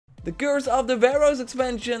The Curse of the Pharaohs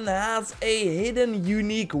expansion has a hidden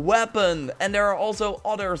unique weapon, and there are also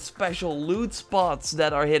other special loot spots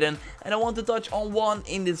that are hidden, and I want to touch on one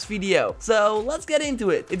in this video. So let's get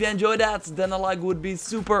into it. If you enjoyed that, then a like would be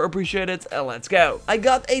super appreciated, and let's go. I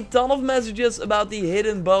got a ton of messages about the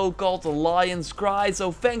hidden bow called the Lion's Cry,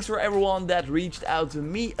 so thanks for everyone that reached out to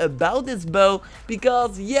me about this bow,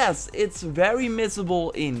 because yes, it's very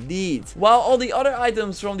missable indeed. While all the other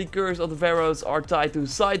items from the Curse of the Pharaohs are tied to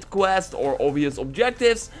side quest or obvious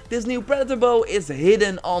objectives, this new predator bow is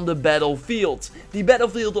hidden on the battlefield. The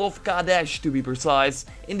battlefield of Kadesh, to be precise,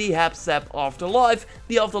 in the Hapsep afterlife,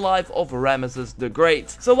 the afterlife of Ramesses the Great.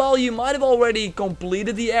 So while you might have already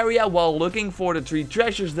completed the area while looking for the 3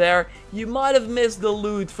 treasures there, you might have missed the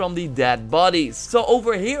loot from the dead bodies. So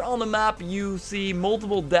over here on the map you see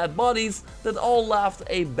multiple dead bodies that all left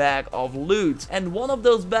a bag of loot, and one of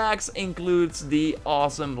those bags includes the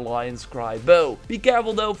awesome Lion's Cry bow. Be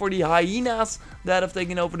careful though for the hyenas that have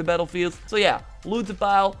taken over the battlefield. So yeah, loot the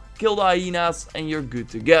pile, kill the hyenas, and you're good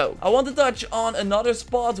to go. I want to touch on another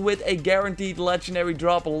spot with a guaranteed legendary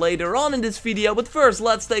drop later on in this video, but first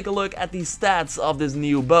let's take a look at the stats of this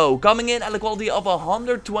new bow. Coming in at a quality of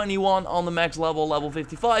 121 on the max level, level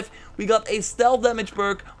 55, we got a stealth damage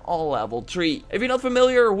perk on level 3. If you're not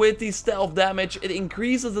familiar with the stealth damage, it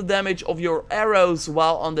increases the damage of your arrows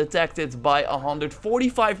while undetected by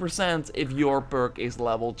 145% if your perk is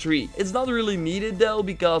level 3. It's not really needed though,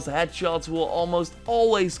 because headshots will almost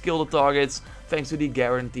always kill the targets thanks to the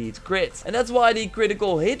guaranteed crit. And that's why the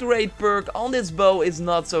critical hit rate perk on this bow is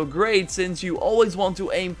not so great, since you always want to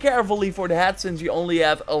aim carefully for the head, since you only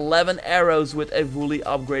have 11 arrows with a fully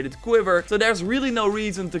upgraded quiver. So there's really no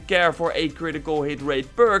reason to care for a critical hit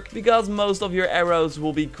rate perk, because most of your arrows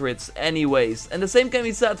will be crits anyways. And the same can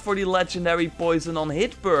be said for the legendary poison on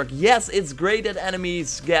hit perk. Yes, it's great that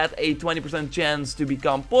enemies get a 20% chance to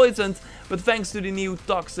become poisoned, but thanks to the new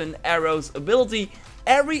Toxin Arrows ability,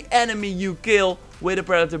 every enemy you kill with a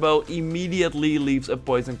predator bow immediately leaves a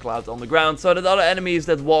poison cloud on the ground, so that other enemies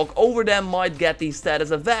that walk over them might get the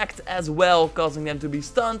status effect as well, causing them to be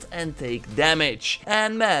stunned and take damage.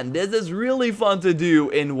 And man, this is really fun to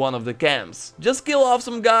do in one of the camps. Just kill off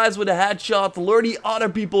some guys with a headshot, lure the other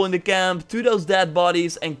people in the camp to those dead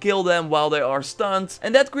bodies and kill them while they are stunned,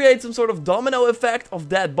 and that creates some sort of domino effect of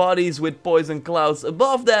dead bodies with poison clouds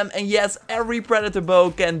above them. And yes, every predator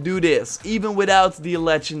bow can do this, even without the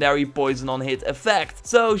legendary poison on hit effect.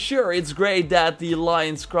 So sure, it's great that the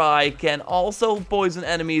Lion's Cry can also poison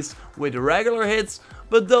enemies with regular hits,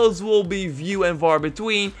 but those will be few and far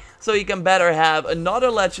between, so you can better have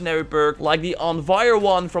another legendary perk like the On Fire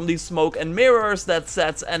one from the Smoke and Mirrors that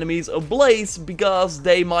sets enemies ablaze, because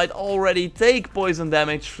they might already take poison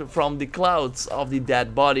damage from the clouds of the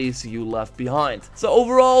dead bodies you left behind. So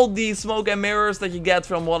overall, the Smoke and Mirrors that you get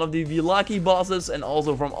from one of the Vilaki bosses and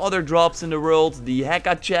also from other drops in the world, the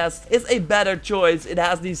Heka chest, is a better choice. It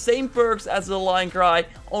has the same perks as the Lion Cry,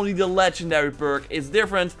 only the legendary perk is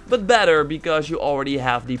different, but better because you already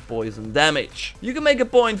have the poison damage. You can make a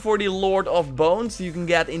point for the Lord of Bones you can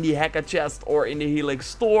get in the Heka chest or in the Helix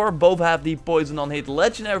store. Both have the poison on hit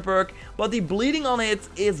legendary perk, but the bleeding on hit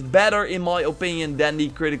is better in my opinion than the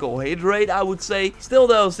critical hit rate, I would say. Still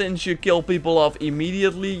though, since you kill people off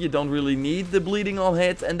immediately, you don't really need the bleeding on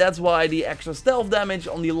hit, and that's why the extra stealth damage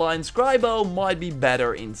on the Lion's Cry bow might be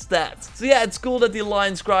better instead. So yeah, it's cool that the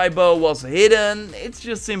Lion's Cry bow was hidden. It's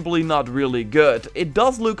just simply not really good. It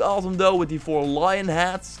does look awesome though, with the 4 lion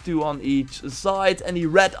heads, 2 on each side, and the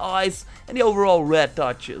red eyes, and the overall red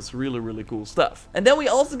touch is really cool stuff. And then we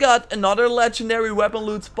also got another legendary weapon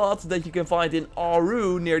loot spot that you can find in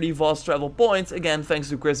Aru near the Voss travel point. Again, thanks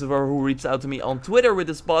to Christopher who reached out to me on Twitter with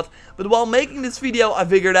the spot. But while making this video, I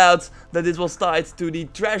figured out that this was tied to the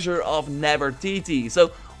treasure of Nefertiti.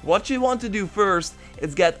 So what you want to do first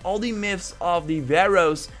is get all the myths of the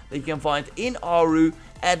Pharaohs that you can find in Aru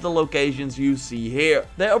at the locations you see here.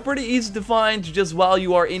 They are pretty easy to find. Just while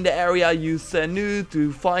you are in the area, use Senu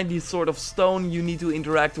to find the sort of stone you need to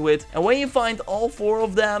interact with. And when you find all 4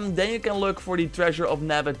 of them, then you can look for the treasure of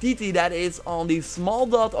Nefertiti that is on the small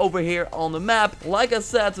dot over here on the map. Like I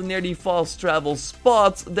said, near the fast travel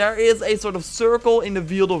spot, there is a sort of circle in the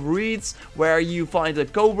field of reeds where you find a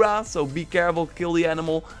cobra, so be careful, kill the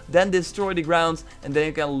animal, then destroy the ground, and then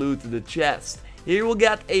you can loot the chest. Here you will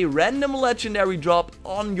get a random legendary drop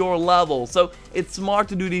on your level. So it's smart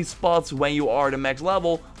to do these spots when you are the max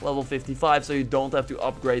level 55, so you don't have to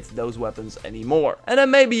upgrade those weapons anymore. And then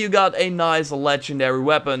maybe you got a nice legendary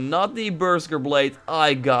weapon, not the Berserker Blade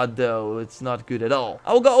I got though, it's not good at all.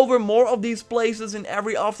 I will go over more of these places in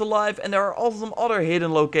every afterlife, and there are also some other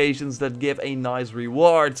hidden locations that give a nice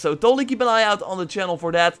reward, so totally keep an eye out on the channel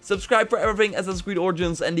for that. Subscribe for everything Assassin's Creed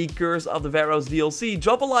Origins and the Curse of the Pharaohs DLC.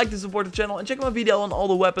 Drop a like to support the channel and check my video on all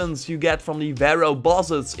the weapons you get from the Pharaoh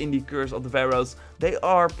bosses in the Curse of the Pharaohs. They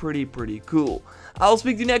are pretty cool. I'll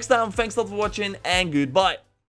speak to you next time. Thanks a lot for watching and goodbye.